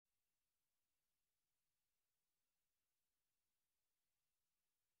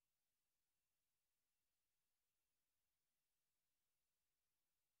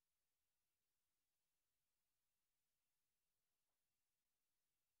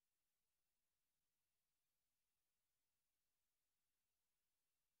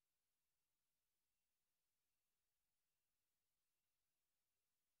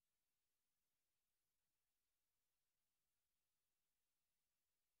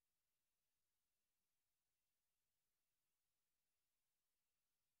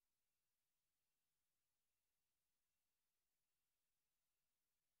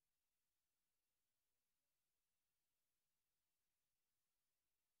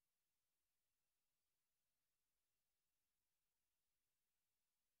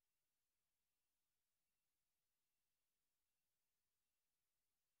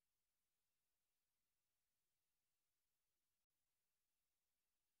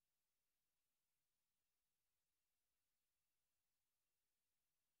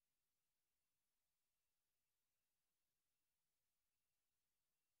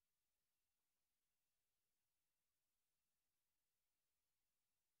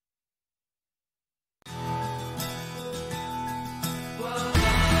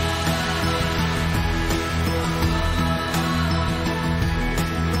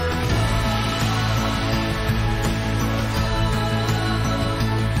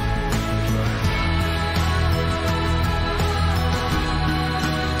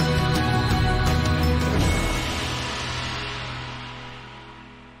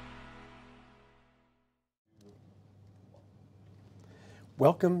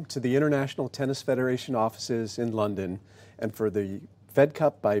Welcome to the International Tennis Federation offices in London and for the Fed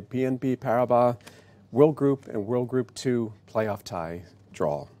Cup by BNP Paribas World Group and World Group 2 playoff tie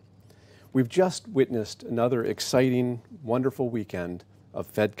draw. We've just witnessed another exciting, wonderful weekend of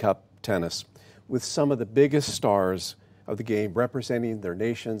Fed Cup tennis with some of the biggest stars of the game representing their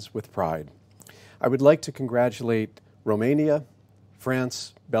nations with pride. I would like to congratulate Romania,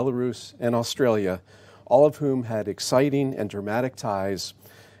 France, Belarus, and Australia, all of whom had exciting and dramatic ties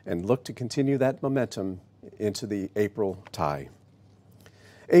and look to continue that momentum into the April tie.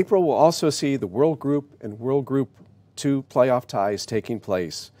 April will also see the World Group and World Group 2 playoff ties taking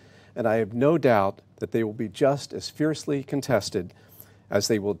place, and I have no doubt that they will be just as fiercely contested as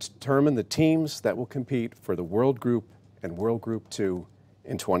they will determine the teams that will compete for the World Group and World Group 2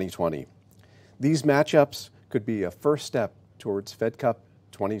 in 2020. These matchups could be a first step towards Fed Cup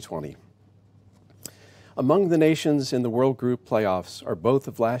 2020. Among the nations in the World Group playoffs are both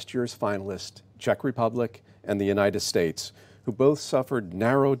of last year's finalists, Czech Republic and the United States, who both suffered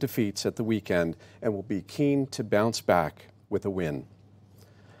narrow defeats at the weekend and will be keen to bounce back with a win.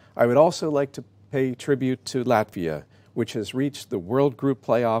 I would also like to pay tribute to Latvia, which has reached the World Group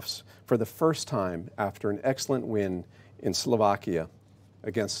playoffs for the first time after an excellent win in Slovakia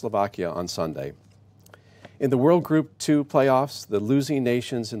against Slovakia on Sunday. In the World Group 2 playoffs, the losing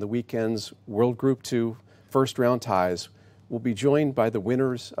nations in the weekend's World Group 2 first-round ties will be joined by the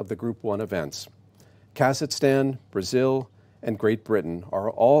winners of the Group 1 events. Kazakhstan, Brazil, and Great Britain are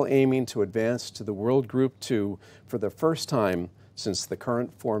all aiming to advance to the World Group 2 for the first time since the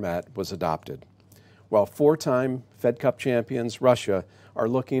current format was adopted, while four-time Fed Cup champions Russia are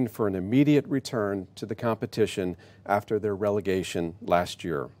looking for an immediate return to the competition after their relegation last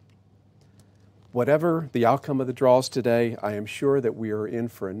year. Whatever the outcome of the draws today, I am sure that we are in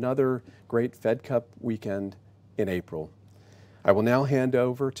for another great Fed Cup weekend in April. I will now hand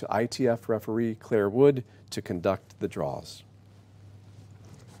over to ITF referee Claire Wood to conduct the draws.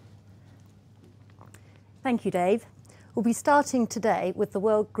 Thank you, Dave. We'll be starting today with the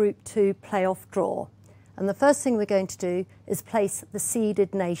World Group 2 playoff draw. And the first thing we're going to do is place the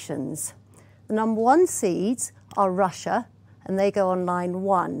seeded nations. The number 1 seeds are Russia, and they go on line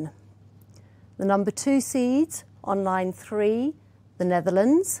 1. The number 2 seeds on line 3, the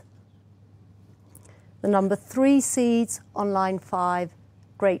Netherlands. The number 3 seeds on line 5,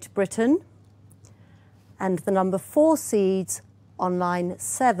 Great Britain. And the number 4 seeds on line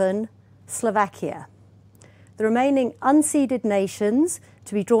 7, Slovakia. The remaining unseeded nations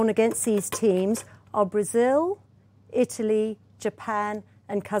to be drawn against these teams are Brazil, Italy, Japan,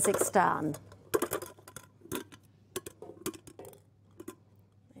 and Kazakhstan.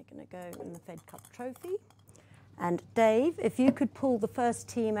 Go in the Fed Cup trophy. And Dave, if you could pull the first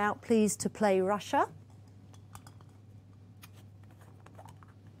team out, please, to play Russia.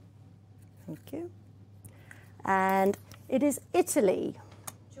 Thank you. And it is Italy.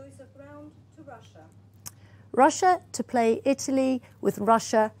 Choice of round to Russia. Russia to play Italy with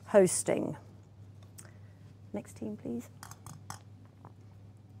Russia hosting. Next team, please.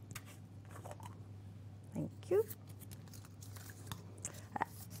 Thank you.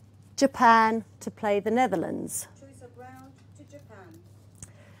 Japan to play the Netherlands. Choice of round to Japan.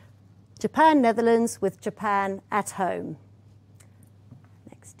 Japan, Netherlands with Japan at home.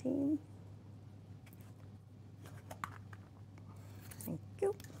 Next team. Thank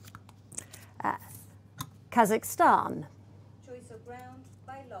you. Kazakhstan. Choice of round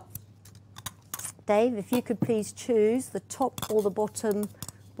by lot. Dave, if you could please choose the top or the bottom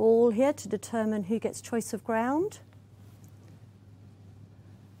ball here to determine who gets choice of ground.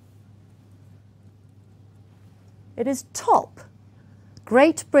 It is top.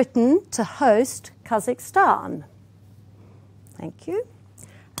 Great Britain to host Kazakhstan. Thank you.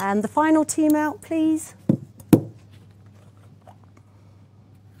 And the final team out, please.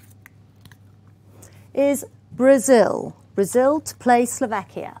 Is Brazil. Brazil to play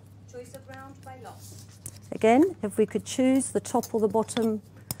Slovakia. Choice of round by lot. Again, if we could choose the top or the bottom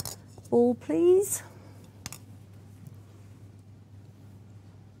ball, please.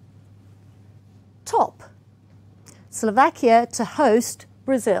 Top. Slovakia to host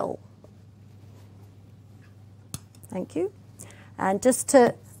Brazil. Thank you. And just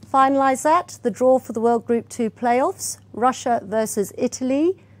to finalise that, the draw for the World Group 2 playoffs, Russia versus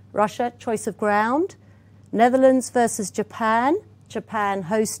Italy, Russia choice of ground, Netherlands versus Japan, Japan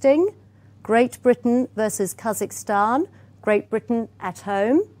hosting, Great Britain versus Kazakhstan, Great Britain at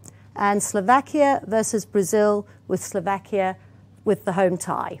home, and Slovakia versus Brazil with Slovakia with the home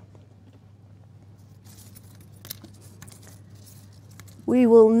tie. We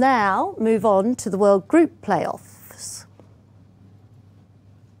will now move on to the World Group playoffs.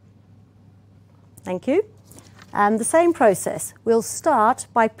 Thank you. And the same process. We'll start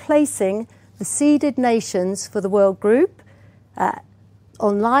by placing the seeded nations for the world group.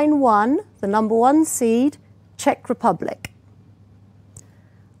 On line 1, the number 1 seed, Czech Republic.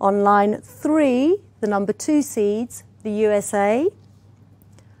 On line 3, the number 2 seeds, the USA.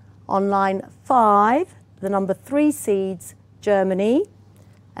 On line 5, the number 3 seeds, Germany.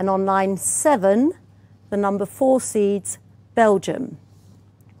 And on line 7, the number 4 seeds, Belgium.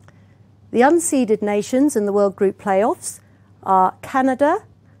 The unseeded nations in the World Group playoffs are Canada,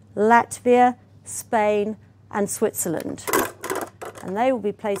 Latvia, Spain and Switzerland. And they will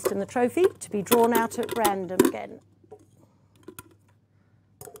be placed in the trophy to be drawn out at random again.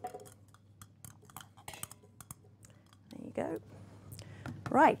 There you go.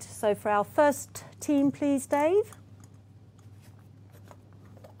 Right, so for our first team, please, Dave.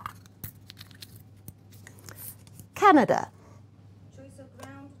 Canada. Choice of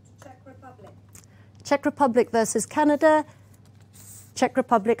ground to Czech Republic. Czech Republic versus Canada. Czech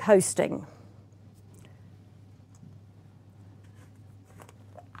Republic hosting.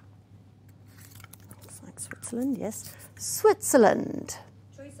 Looks like Switzerland, yes. Switzerland.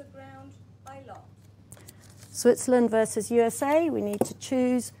 Choice of ground by lot. Switzerland versus USA. We need to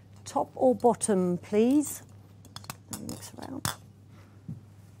choose top or bottom, please. Mix around.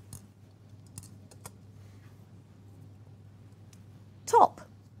 Top.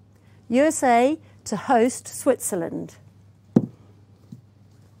 USA to host Switzerland.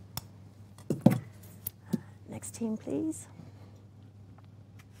 Next team, please.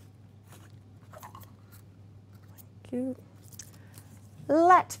 Thank you.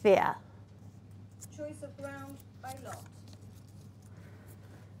 Latvia. Choice of ground by lot.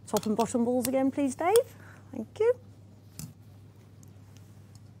 Top and bottom balls again, please, Dave. Thank you.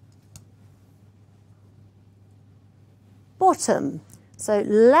 Bottom. So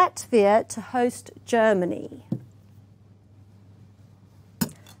Latvia to host Germany.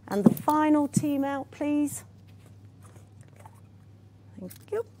 And the final team out, please. Thank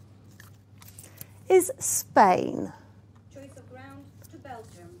you. Is Spain. Choice of ground to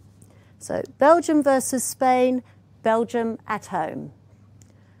Belgium. So Belgium versus Spain, Belgium at home.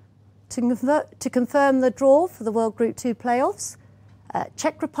 To confirm the draw for the World Group 2 playoffs,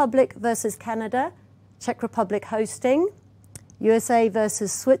 Czech Republic versus Canada, Czech Republic hosting, USA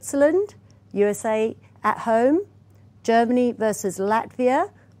versus Switzerland, USA at home, Germany versus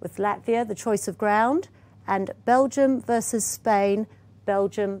Latvia, with Latvia the choice of ground, and Belgium versus Spain,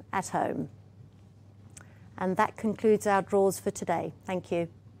 Belgium at home. And that concludes our draws for today. Thank you.